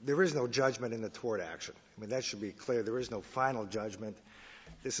 there is no judgment in the tort action. I mean, that should be clear. There is no final judgment.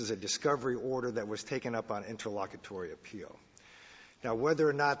 This is a discovery order that was taken up on interlocutory appeal. Now, whether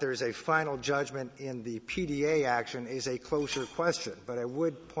or not there is a final judgment in the PDA action is a closer question, but I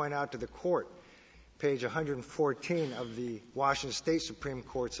would point out to the Court, page 114 of the Washington State Supreme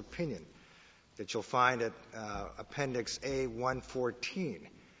Court's opinion that you'll find at Appendix A-114,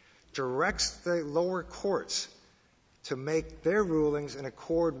 directs the lower courts to make their rulings in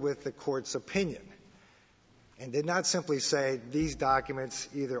accord with the Court's opinion, and did not simply say these documents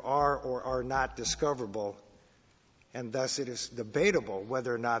either are or are not discoverable, and thus it is debatable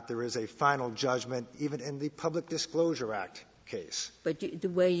whether or not there is a final judgment even in the Public Disclosure Act case. But the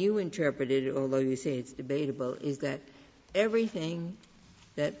way you interpret it, although you say it's debatable, is that everything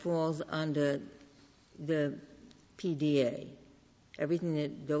that falls under the PDA, everything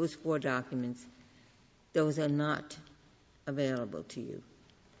that those four documents, those are not available to you.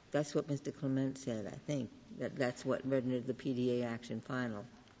 That's what Mr. Clement said, I think. That's what rendered the PDA action final.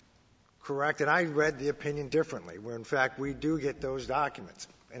 Correct. And I read the opinion differently, where, in fact, we do get those documents.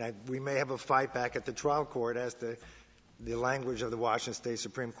 And we may have a fight back at the trial court as to the language of the Washington State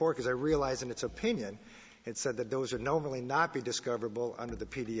Supreme Court, because I realized in its opinion it said that those would normally not be discoverable under the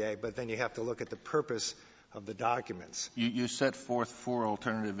PDA, but then you have to look at the purpose of the documents. You set forth four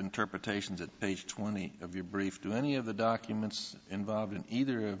alternative interpretations at page 20 of your brief. Do any of the documents involved in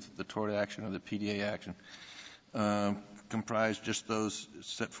either of the tort action or the PDA action comprise just those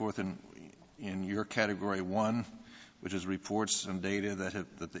set forth in your Category 1, which is reports and data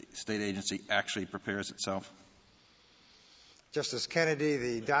that the state agency actually prepares itself? Justice Kennedy,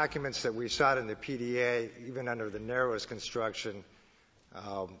 the documents that we sought in the PDA, even under the narrowest construction,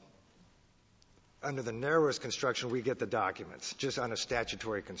 we get the documents, just on a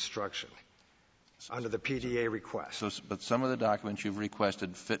statutory construction, under the PDA request. But some of the documents you've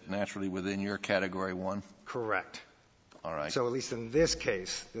requested fit naturally within your Category 1? Correct. All right. So at least in this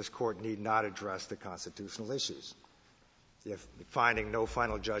case, this Court need not address the constitutional issues. If finding no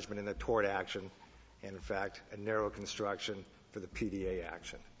final judgment in the tort action, and in fact, a narrow construction for the PDA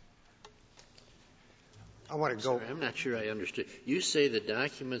action. I want to go. Sorry, I'm not sure I understood. You say the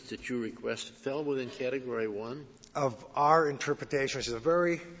documents that you requested fell within Category 1? Of our interpretation, which is a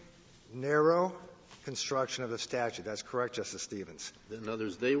very narrow construction of the statute. That's correct, Justice Stevens. In other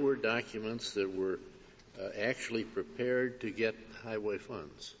words, they were documents that were actually prepared to get highway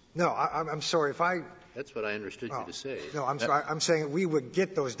funds. No, I'm sorry. That's what I understood you to say. No, I'm sorry. I'm saying we would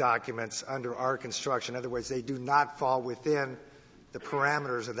get those documents under our construction. In other words, they do not fall within the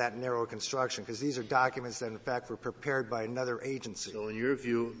parameters of that narrow construction, because these are documents that, in fact, were prepared by another agency. So in your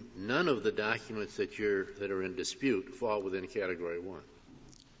view, none of the documents that are in dispute fall within Category 1?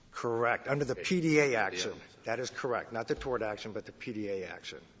 Correct. Under the PDA action. That is correct. Not the tort action, but the PDA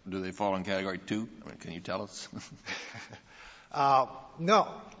action. Do they fall in Category 2? I mean, can you tell us? No.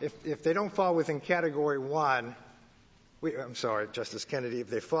 If they don't fall within Category 1, I'm sorry, Justice Kennedy, if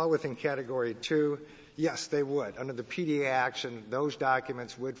they fall within Category 2, Yes, they would. Under the PDA action, those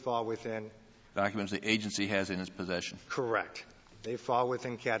documents would fall within. Documents the agency has in its possession. Correct. They fall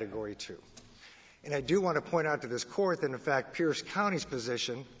within Category 2. And I do want to point out to this Court that, in fact, Pierce County's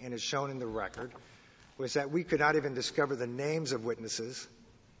position, and it's shown in the record, was that we could not even discover the names of witnesses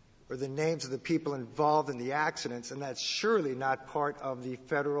or the names of the people involved in the accidents, and that's surely not part of the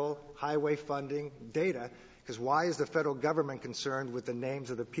federal highway funding data, because why is the federal government concerned with the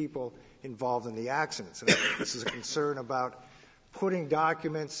names of the people involved in the accidents? And this is a concern about putting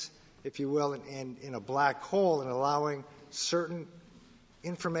documents, if you will, in a black hole and allowing certain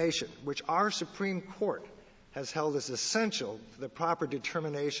information, which our Supreme Court has held as essential for the proper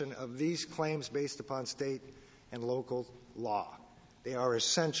determination of these claims based upon state and local law. They are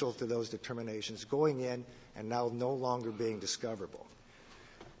essential to those determinations going in and now no longer being discoverable.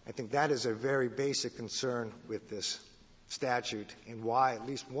 I think that is a very basic concern with this statute and why, at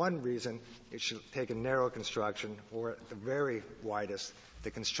least one reason, it should take a narrow construction or at the very widest,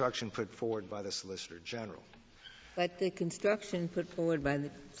 the construction put forward by the Solicitor General. But the construction put forward by the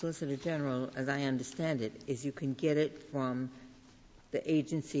Solicitor General, as I understand it, is you can get it from the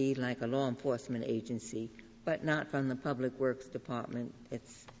agency, like a law enforcement agency, but not from the Public Works Department.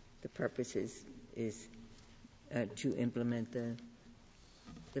 The purpose is to implement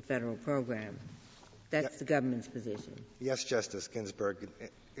the federal program. That's the government's position. Yes, Justice Ginsburg.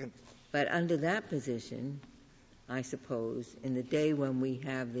 But under that position, I suppose, in the day when we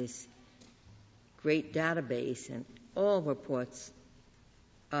have this great database and all reports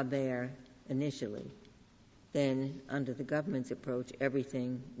are there initially, then under the government's approach,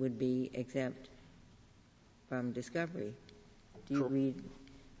 everything would be exempt from discovery. Do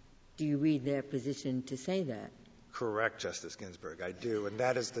you read their position to say that? Correct, Justice Ginsburg. I do. And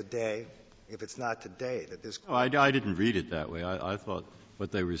that is the day, if it's not today, that this... I didn't read it that way. I thought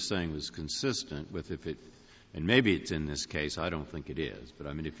what they were saying was consistent with if it, and maybe it's in this case, I don't think it is, but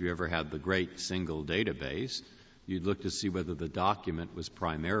I mean, if you ever had the great single database, you'd look to see whether the document was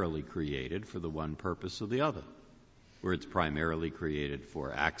primarily created for the one purpose or the other. Where it's primarily created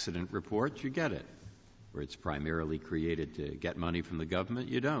for accident reports, you get it. Where it's primarily created to get money from the government,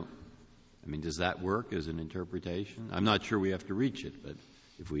 you don't. I mean, does that work as an interpretation? I'm not sure we have to reach it, but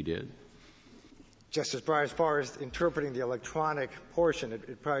if we did. Justice Breyer, as far as interpreting the electronic portion,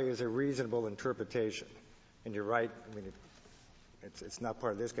 it probably is a reasonable interpretation. And you're right. I mean, it's not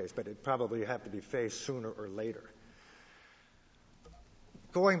part of this case, but it probably have to be faced sooner or later.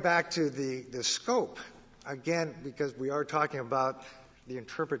 Going back to the scope, again, because we are talking about the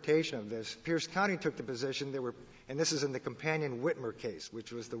interpretation of this, Pierce County took the position and this is in the companion Whitmer case,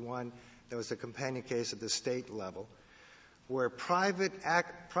 which was the one that was the companion case at the state level, where private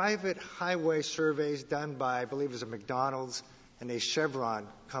highway surveys done by, I believe it was a McDonald's and a Chevron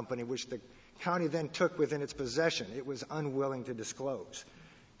company, which the county then took within its possession, it was unwilling to disclose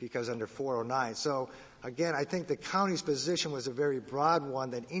because under 409. So, again, I think the county's position was a very broad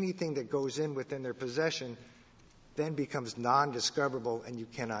one, that anything that goes in within their possession then becomes non-discoverable and you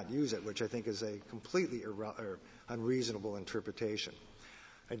cannot use it, which I think is a completely unreasonable interpretation.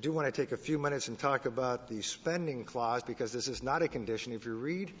 I do want to take a few minutes and talk about the spending clause because this is not a condition. If you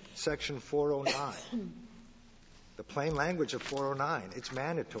read Section 409, the plain language of 409, it's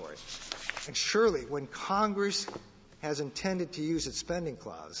mandatory. And surely when Congress has intended to use its spending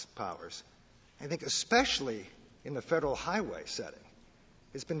clause powers, I think especially in the federal highway setting,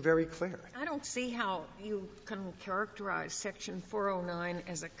 it's been very clear. I don't see how you can characterize Section 409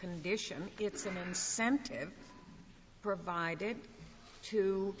 as a condition. It's an incentive provided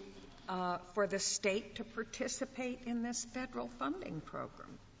to for the state to participate in this federal funding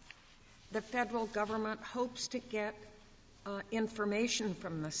program. The federal government hopes to get information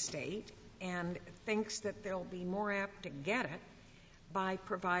from the state and thinks that they'll be more apt to get it by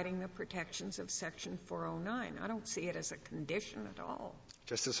providing the protections of Section 409. I don't see it as a condition at all.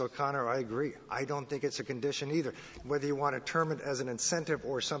 Justice O'Connor, I agree. I don't think it's a condition either. Whether you want to term it as an incentive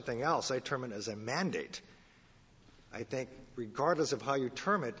or something else, I term it as a mandate. I think regardless of how you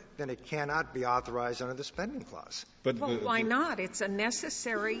term it, then it cannot be authorized under the spending clause. But why not? It's a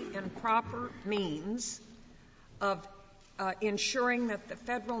necessary and proper means of ensuring that the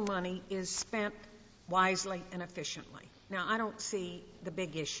federal money is spent wisely and efficiently. Now, I don't see the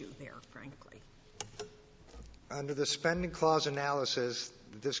big issue there, frankly. Under the spending clause analysis,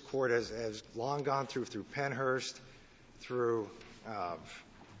 this Court has long gone through Pennhurst, through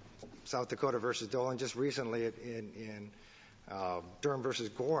South Dakota versus Dolan, just recently in Durham versus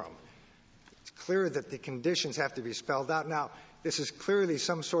Gorham. It's clear that the conditions have to be spelled out. Now, this is clearly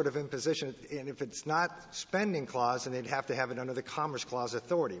some sort of imposition, and if it's not spending clause, then they'd have to have it under the Commerce Clause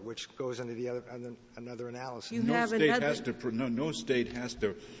authority, which goes into the another analysis. No state has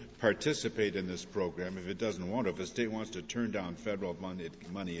to participate in this program if it doesn't want to. If a state wants to turn down federal money,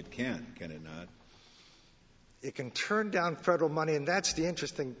 it can it not? It can turn down federal money, and that's the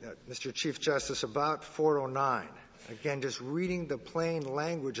interesting, Mr. Chief Justice, about 409. Again, just reading the plain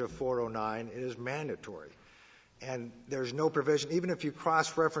language of 409, it is mandatory. And there's no provision, even if you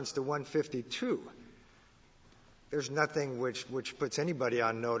cross-reference to 152, there's nothing which puts anybody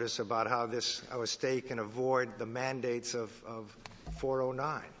on notice about how a state can avoid the mandates of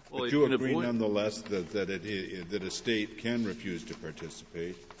 409. Well, but you agree nonetheless that a state can refuse to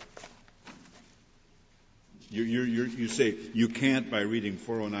participate? You say you can't, by reading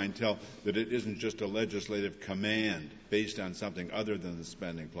 409, tell that it isn't just a legislative command based on something other than the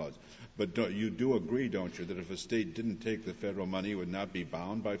spending clause. But you do agree, don't you, that if a state didn't take the federal money, it would not be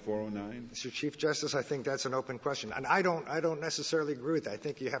bound by 409? Mr. Chief Justice, I think that's an open question. And I don't necessarily agree with that. I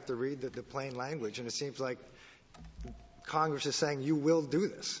think you have to read the plain language, and it seems like Congress is saying you will do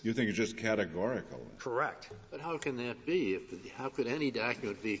this. You think it's just categorical? Correct. But how can that be? How could any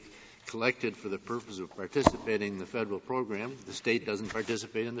document be collected for the purpose of participating in the federal program if the state doesn't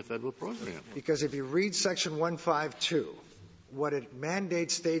participate in the federal program? Because if you read Section 152, what it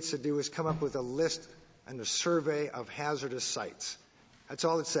mandates states to do is come up with a list and a survey of hazardous sites. That's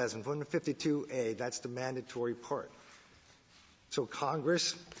all it says. In 152A, that's the mandatory part. So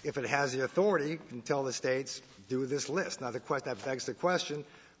Congress, if it has the authority, can tell the states, do this list. Now, that begs the question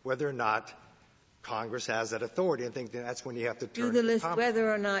whether or not Congress has that authority. I think that's when you have to turn to the list Congress.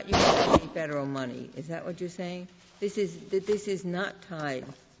 Whether or not you have any federal money. Is that what you're saying? This is not tied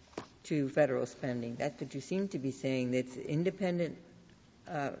to federal spending. That's what you seem to be saying. It's independent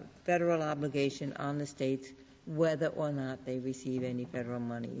federal obligation on the states whether or not they receive any federal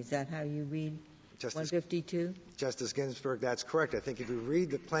money. Is that how you read 152? Justice Ginsburg, that's correct. I think if you read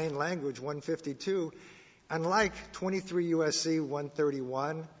the plain language 152, unlike 23 U.S.C.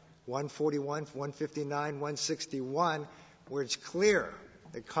 131, 141, 159, 161, where it's clear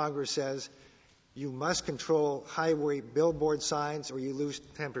that Congress says you must control highway billboard signs or you lose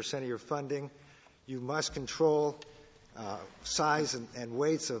 10% of your funding. You must control size and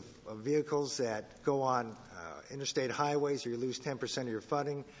weights of vehicles that go on interstate highways or you lose 10% of your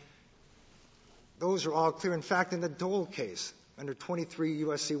funding. Those are all clear. In fact, in the Dole case, under 23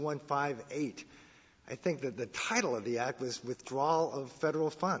 U.S.C. 158, I think that the title of the act was withdrawal of federal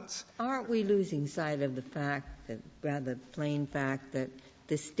funds. Aren't we losing sight of the fact, rather plain fact, that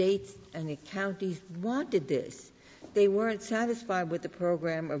the states and the counties wanted this? They weren't satisfied with the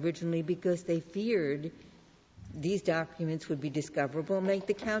program originally because they feared these documents would be discoverable and make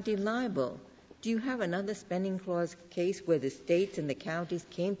the county liable. Do you have another spending clause case where the states and the counties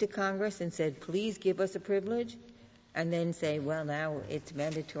came to Congress and said, please give us a privilege, and then say, well, now it's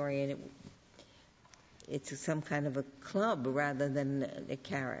mandatory and it's some kind of a club rather than a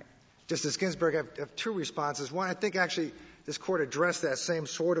carrot? Justice Ginsburg, I have two responses. One, I think actually this Court addressed that same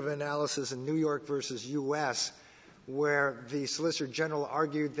sort of analysis in New York versus U.S., where the Solicitor General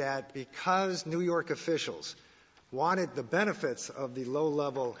argued that because New York officials wanted the benefits of the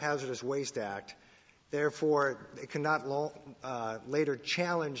Low-Level Hazardous Waste Act, therefore they cannot later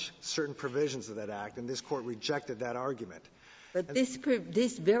challenge certain provisions of that act, and this Court rejected that argument. But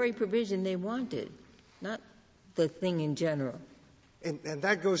this very provision they wanted, not the thing in general. And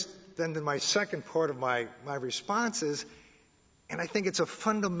that goes then to my second part of my responses, and I think it's a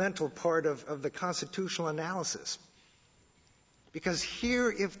fundamental part of the constitutional analysis. Because here,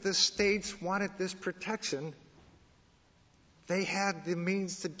 if the states wanted this protection, they had the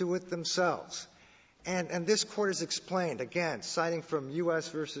means to do it themselves. And this Court has explained, again, citing from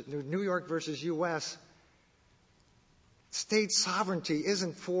New York versus U.S., state sovereignty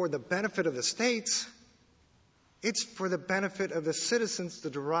isn't for the benefit of the states. It's for the benefit of the citizens to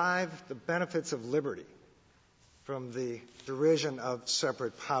derive the benefits of liberty from the derision of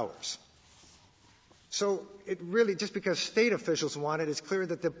separate powers. So it really, just because state officials want it, it's clear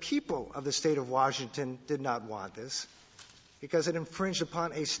that the people of the state of Washington did not want this because it infringed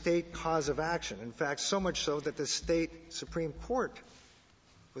upon a state cause of action. In fact, so much so that the state Supreme Court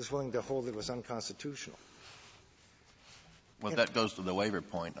was willing to hold it was unconstitutional. Well, that goes to the waiver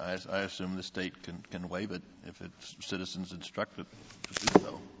point. I assume the state can waive it if its citizens instruct it to do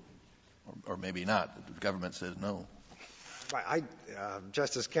so. Or maybe not. The government says no.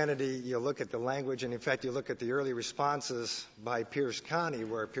 Justice Kennedy, you look at the language, and in fact you look at the early responses by Pierce County,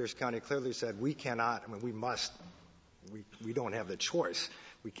 where Pierce County clearly said, we cannot, we must, we don't have the choice.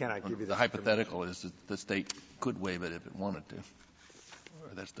 we cannot give you the hypothetical is that the state could waive it if it wanted to.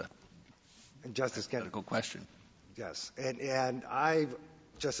 Or that's the hypothetical question. Yes. And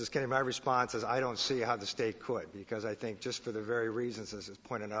Justice Kennedy, my response is I don't see how the state could, because I think just for the very reasons as is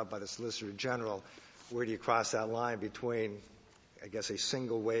pointed out by the Solicitor General, where do you cross that line between, I guess, a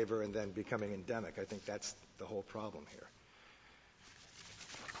single waiver and then becoming endemic? I think that's the whole problem here.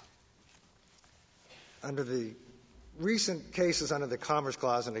 Under the recent cases under the Commerce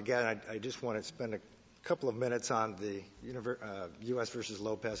Clause, and again, I just want to spend a couple of minutes on the U.S. versus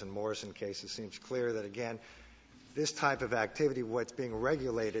Lopez and Morrison case. It seems clear that, again, this type of activity, what's being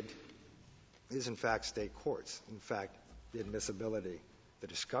regulated is, in fact, state courts. In fact, the admissibility, the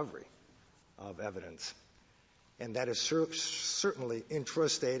discovery of evidence. And that is certainly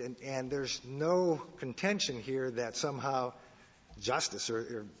intrastate, and there's no contention here that somehow justice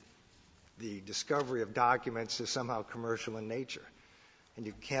or the discovery of documents is somehow commercial in nature. And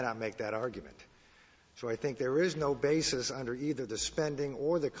you cannot make that argument. So I think there is no basis under either the Spending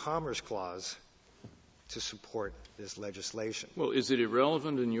or the Commerce Clause to support this legislation. Well, is it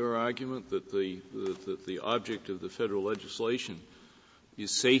irrelevant in your argument that the object of the federal legislation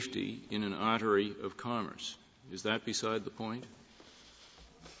is safety in an artery of commerce? Is that beside the point?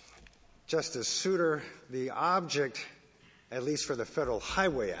 Justice Souter, the object, at least for the Federal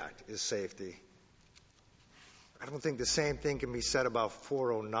Highway Act, is safety. I don't think the same thing can be said about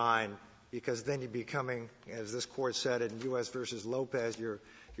 409, because then you're becoming, as this Court said in U.S. versus Lopez, you're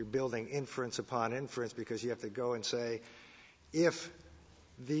building inference upon inference, because you have to go and say, if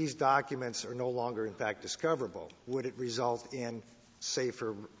these documents are no longer, in fact, discoverable, would it result in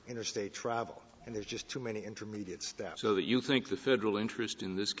safer interstate travel? And there's just too many intermediate steps. So that you think the federal interest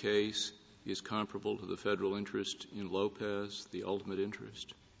in this case is comparable to the federal interest in Lopez, the ultimate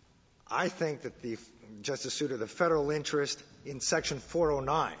interest? I think that Justice Souter, the federal interest in Section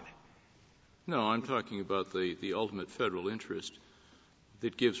 409. No, I'm talking about the ultimate federal interest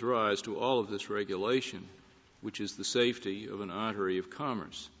that gives rise to all of this regulation, which is the safety of an artery of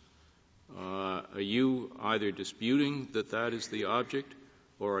commerce. Are you either disputing that that is the object,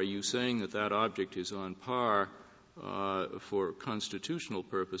 or are you saying that that object is on par for constitutional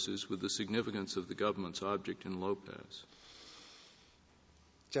purposes with the significance of the government's object in Lopez?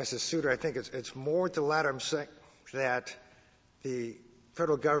 Justice Souter, I think it's more to the latter. I'm saying that the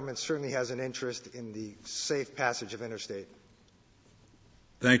federal government certainly has an interest in the safe passage of interstate.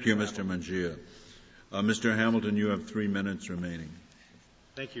 Thank you, Mr. Mangia. Mr. Hamilton, you have 3 minutes remaining.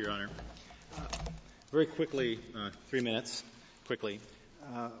 Thank you, Your Honor. Very quickly, 3 minutes, quickly.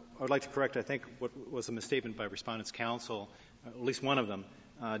 I would like to correct, I think, what was a misstatement by Respondents' Counsel, at least one of them,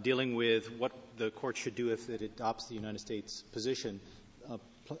 dealing with what the Court should do if it adopts the United States position.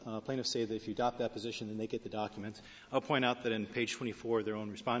 Plaintiffs say that if you adopt that position, then they get the documents. I'll point out that in page 24 of their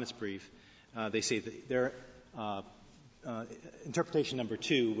own Respondents' brief, they say that their interpretation number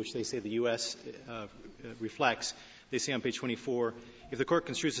 2, which they say the U.S. Reflects, they say on page 24, if the Court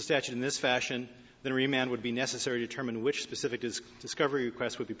construes the statute in this fashion, then a remand would be necessary to determine which specific discovery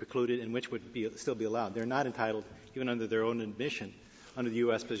requests would be precluded and which would still be allowed. They're not entitled, even under their own admission, under the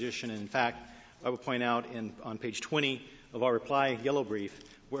U.S. position. And in fact, I would point out on page 20 of our reply yellow brief,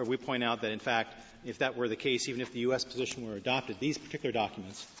 where we point out that, in fact, if that were the case, even if the U.S. position were adopted, these particular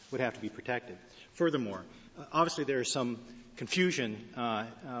documents would have to be protected. Furthermore, obviously there is some confusion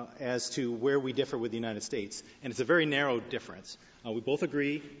as to where we differ with the United States, and it's a very narrow difference. We both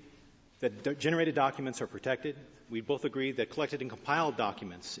agree that generated documents are protected. We both agree that collected and compiled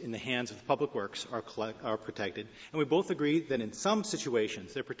documents in the hands of the public works are protected. And we both agree that in some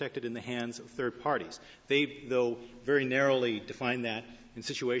situations they're protected in the hands of third parties. They, though, very narrowly define that in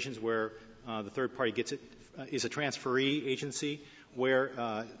situations where the third party gets it, is a transferee agency,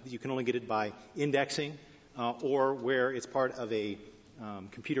 where you can only get it by indexing, or where it's part of a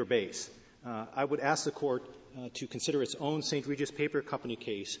computer base. I would ask the Court to consider its own St. Regis Paper Company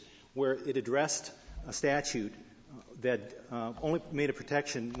case, where it addressed a statute that only made a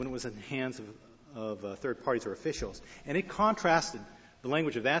protection when it was in the hands of third parties or officials. And it contrasted the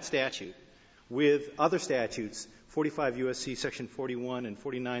language of that statute with other statutes, 45 U.S.C. Section 41 and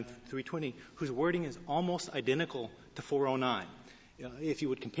 49 320, whose wording is almost identical to 409. If you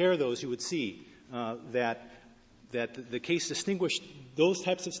would compare those, you would see that the case distinguished those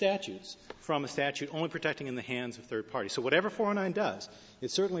types of statutes from a statute only protecting in the hands of third parties. So whatever 409 does,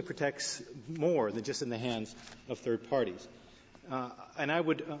 it certainly protects more than just in the hands of third parties. And I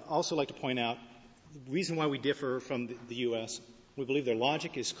would also like to point out the reason why we differ from the U.S., we believe their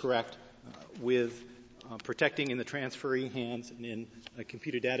logic is correct with protecting in the transferee hands and in a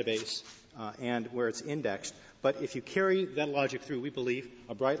computer database and where it's indexed. But if you carry that logic through, we believe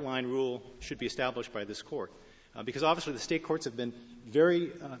a bright-line rule should be established by this Court. Because obviously the state courts have been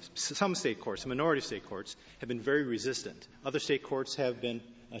some state courts, a minority of state courts, have been very resistant. Other state courts have been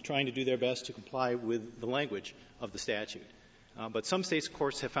trying to do their best to comply with the language of the statute. But some state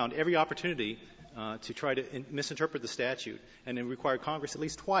courts have found every opportunity to try to misinterpret the statute, and it required Congress at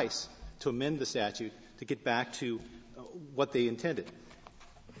least twice to amend the statute to get back to what they intended.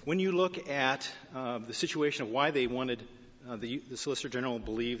 When you look at the situation of why they wanted the Solicitor General to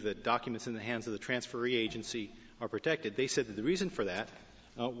believe that documents in the hands of the transferee agency are protected, they said that the reason for that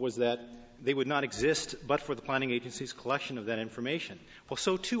was that they would not exist but for the planning agency's collection of that information. Well,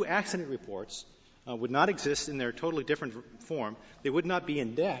 so too accident reports would not exist in their totally different form. They would not be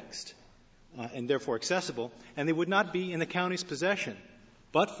indexed and therefore accessible, and they would not be in the county's possession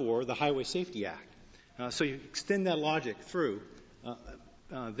but for the Highway Safety Act. So you extend that logic through,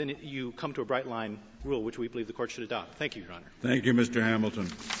 then you come to a bright-line rule, which we believe the Court should adopt. Thank you, Your Honor. Thank you, Mr. Hamilton.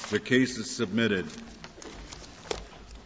 The case is submitted.